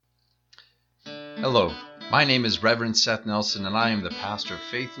Hello, my name is Reverend Seth Nelson, and I am the pastor of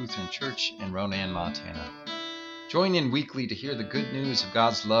Faith Lutheran Church in Ronan, Montana. Join in weekly to hear the good news of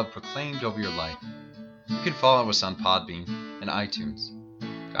God's love proclaimed over your life. You can follow us on Podbean and iTunes.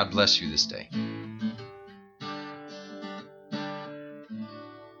 God bless you this day.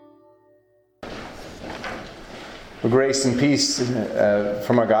 Grace and peace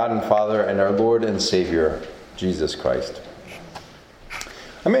from our God and Father and our Lord and Savior, Jesus Christ.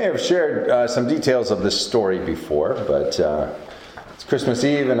 I may have shared some details of this story before, but it's Christmas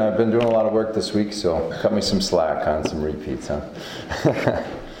Eve and I've been doing a lot of work this week, so cut me some slack on some repeats, huh?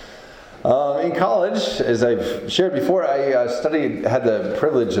 In college, as I've shared before, I had the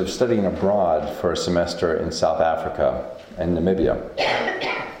privilege of studying abroad for a semester in South Africa and Namibia.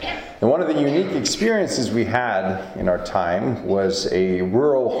 And one of the unique experiences we had in our time was a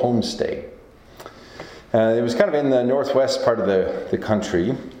rural homestay. It was kind of in the northwest part of the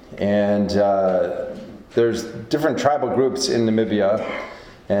country, and there's different tribal groups in Namibia,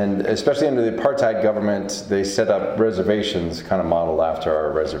 and especially under the apartheid government, they set up reservations kind of modeled after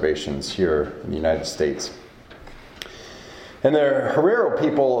our reservations here in the United States. And the Herero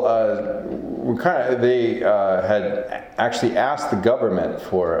people had actually asked the government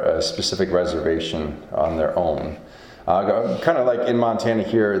for a specific reservation on their own. Kind of like in Montana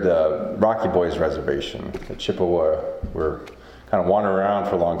here, the Rocky Boys Reservation. The Chippewa were kind of wandering around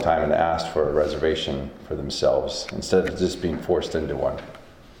for a long time and asked for a reservation for themselves instead of just being forced into one.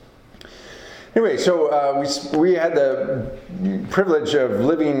 Anyway, so we had the privilege of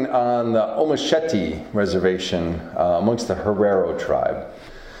living on the Omasheti Reservation amongst the Herero tribe.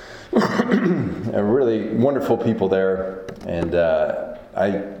 Really wonderful people there, and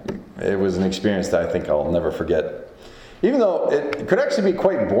it was an experience that I think I'll never forget. Even though it could actually be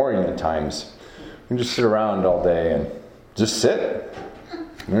quite boring at times. You can just sit around all day and just sit.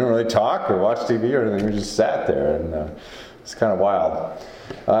 We didn't really talk or watch TV or anything. We just sat there, and it's kind of wild.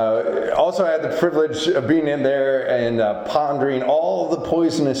 Also, I had the privilege of being in there and pondering all the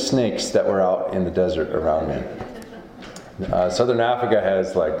poisonous snakes that were out in the desert around me. Southern Africa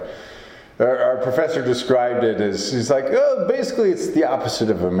has our professor described it as, he's like, oh, basically it's the opposite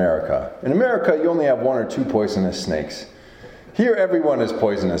of America. In America, you only have one or two poisonous snakes. Here, everyone is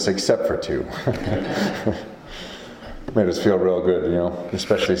poisonous except for two. Made us feel real good,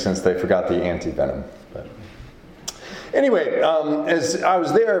 especially since they forgot the anti-venom. But anyway, as I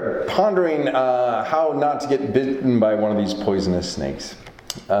was there pondering how not to get bitten by one of these poisonous snakes,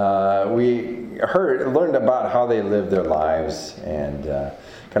 we learned about how they live their lives and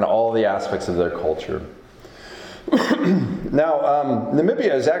kind of all the aspects of their culture. Now,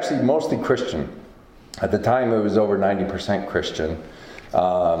 Namibia is actually mostly Christian. At the time, it was over 90% Christian,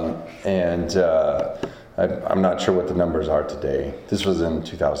 and I'm not sure what the numbers are today. This was in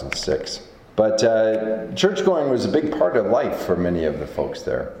 2006. But church-going was a big part of life for many of the folks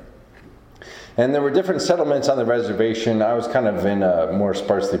there. And there were different settlements on the reservation. I was kind of in a more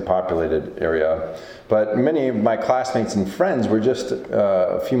sparsely populated area. But many of my classmates and friends were just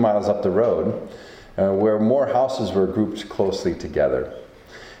a few miles up the road, where more houses were grouped closely together.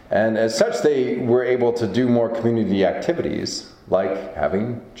 And as such, they were able to do more community activities, like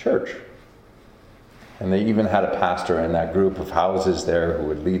having church. And they even had a pastor in that group of houses there who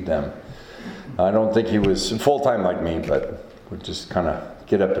would lead them. I don't think he was full-time like me, but would just kind of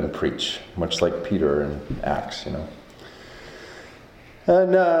get up and preach, much like Peter in Acts,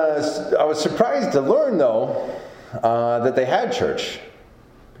 And I was surprised to learn, though, that they had church,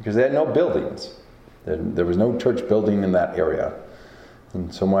 because they had no buildings. There was no church building in that area.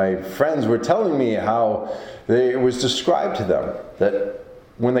 And so my friends were telling me how it was described to them that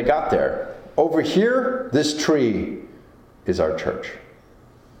when they got there, over here, this tree is our church.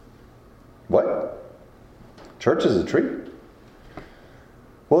 What? Church is a tree?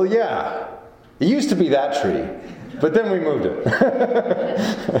 Well, yeah. It used to be that tree, but then we moved it.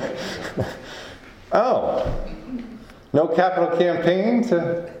 Oh. No capital campaign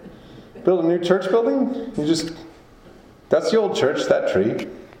to build a new church building? That's the old church, that tree.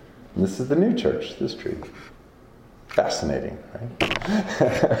 And this is the new church, this tree. Fascinating, right?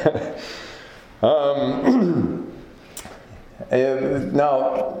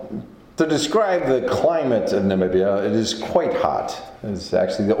 Now, to describe the climate of Namibia, it is quite hot. It's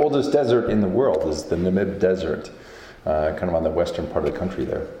actually the oldest desert in the world is the Namib Desert, kind of on the western part of the country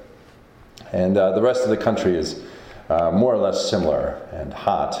there. And the rest of the country is more or less similar and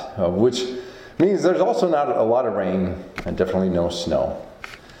hot, which means there's also not a lot of rain and definitely no snow.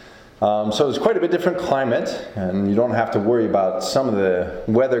 So it's quite a bit different climate, and you don't have to worry about some of the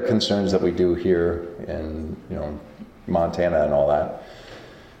weather concerns that we do here in Montana and all that.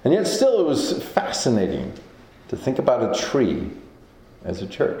 And yet still it was fascinating to think about a tree as a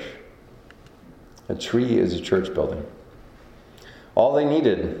church. A tree is a church building. All they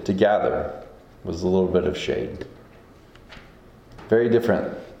needed to gather was a little bit of shade. Very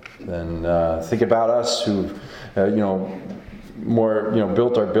different than think about us who,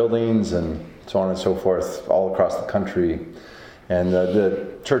 built our buildings and so on and so forth all across the country, and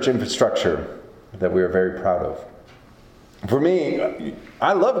the church infrastructure that we are very proud of. For me,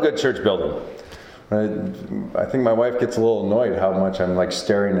 I love a good church building. I think my wife gets a little annoyed how much I'm like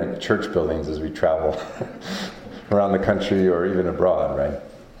staring at church buildings as we travel around the country or even abroad, right?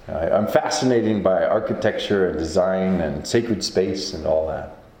 I'm fascinated by architecture and design and sacred space and all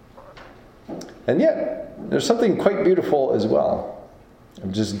that. And yet, there's something quite beautiful as well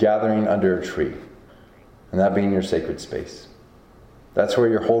of just gathering under a tree, and that being your sacred space. That's where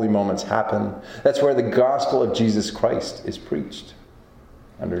your holy moments happen. That's where the gospel of Jesus Christ is preached,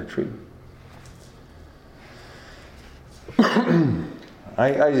 under a tree.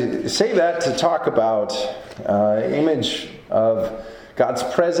 I say that to talk about image of God's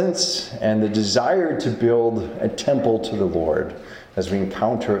presence and the desire to build a temple to the Lord as we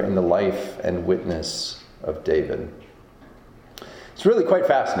encounter in the life and witness of David. It's really quite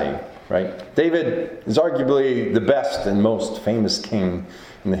fascinating, right? David is arguably the best and most famous king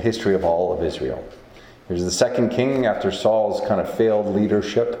in the history of all of Israel. He was the second king after Saul's kind of failed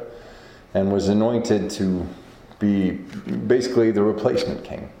leadership and was anointed to be basically the replacement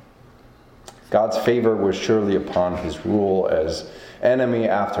king. God's favor was surely upon his rule as enemy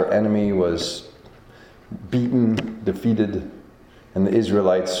after enemy was beaten, defeated, and the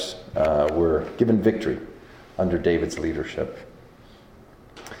Israelites were given victory under David's leadership.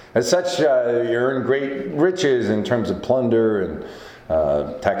 As such, he earned great riches in terms of plunder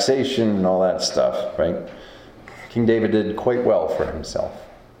and taxation and all that stuff, right? King David did quite well for himself.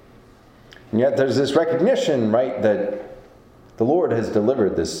 And yet there's this recognition, right, that the Lord has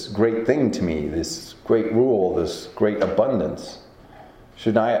delivered this great thing to me, this great rule, this great abundance.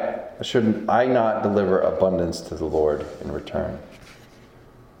 Should I not deliver abundance to the Lord in return?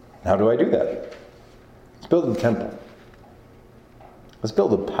 How do I do that? Let's build a temple. Let's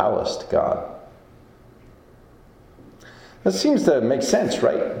build a palace to God. That seems to make sense,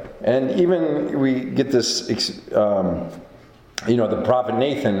 right? And even we get this, the prophet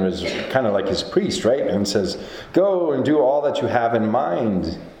Nathan was kind of like his priest, right? And says, go and do all that you have in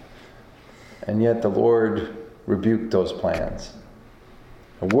mind. And yet the Lord rebuked those plans.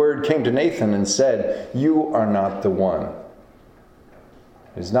 A word came to Nathan and said, you are not the one.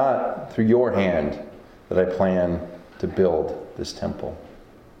 It is not through your hand that I plan to build this temple.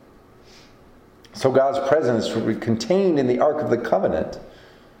 So God's presence, contained in the Ark of the Covenant,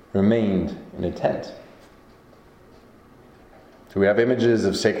 remained in a tent. So we have images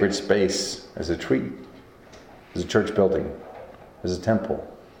of sacred space as a tree, as a church building, as a temple,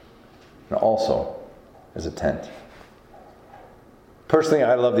 and also as a tent. Personally,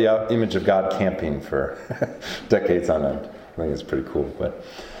 I love the image of God camping for decades on end. I think it's pretty cool, but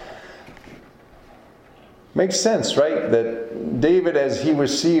makes sense, right? That David, as he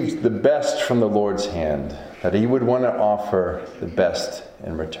received the best from the Lord's hand, that he would want to offer the best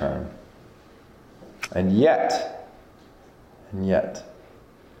in return. And yet,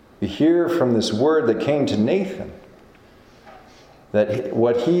 we hear from this word that came to Nathan that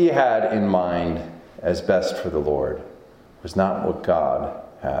what he had in mind as best for the Lord was not what God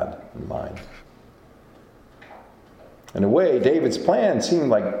had in mind. In a way, David's plan seemed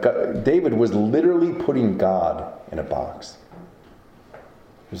like David was literally putting God in a box.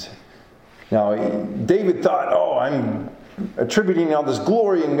 Now, David thought, I'm attributing all this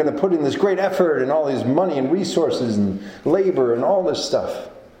glory and going to put in this great effort and all this money and resources and labor and all this stuff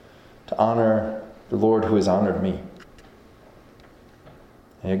to honor the Lord who has honored me.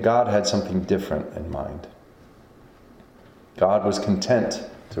 And yet God had something different in mind. God was content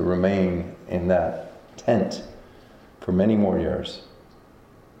to remain in that tent for many more years.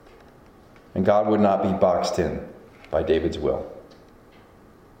 And God would not be boxed in by David's will.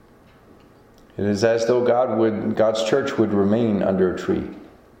 It is as though God's church would remain under a tree.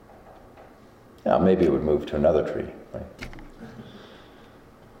 Now, maybe it would move to another tree, right?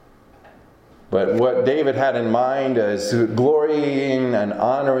 But what David had in mind as glorying and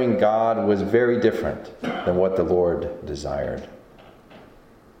honoring God was very different than what the Lord desired.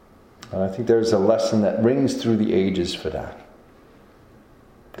 And I think there's a lesson that rings through the ages for that.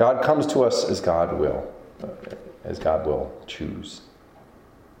 God comes to us as God will choose.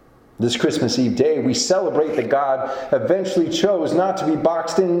 This Christmas Eve day, we celebrate that God eventually chose not to be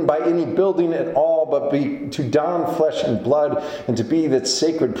boxed in by any building at all, but to don flesh and blood and to be that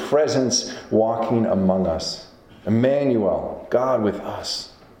sacred presence walking among us. Emmanuel, God with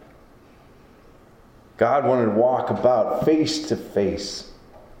us. God wanted to walk about face to face,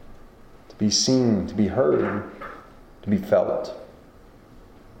 to be seen, to be heard, to be felt.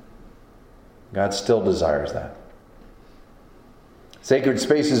 God still desires that. Sacred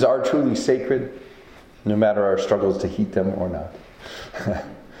spaces are truly sacred, no matter our struggles to heat them or not.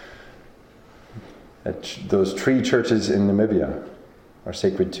 Those tree churches in Namibia are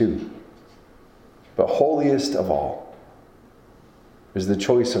sacred too. But holiest of all is the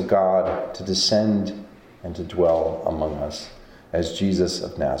choice of God to descend and to dwell among us as Jesus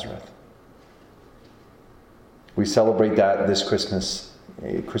of Nazareth. We celebrate that this Christmas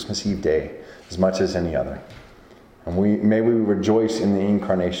Eve day as much as any other. And may we rejoice in the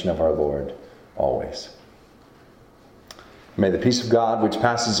incarnation of our Lord always. May the peace of God, which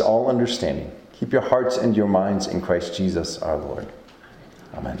passes all understanding, keep your hearts and your minds in Christ Jesus our Lord.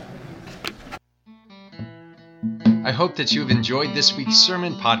 Amen. I hope that you have enjoyed this week's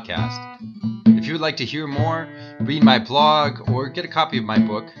sermon podcast. If you would like to hear more, read my blog, or get a copy of my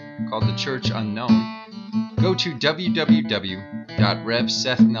book called The Church Unknown, go to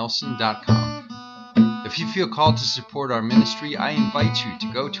www.revsethnelson.com. If you feel called to support our ministry, I invite you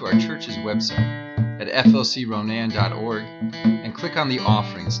to go to our church's website at flcronan.org and click on the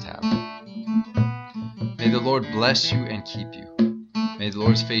Offerings tab. May the Lord bless you and keep you. May the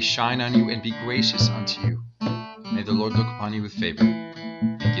Lord's face shine on you and be gracious unto you. May the Lord look upon you with favor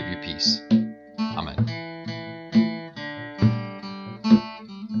and give you peace.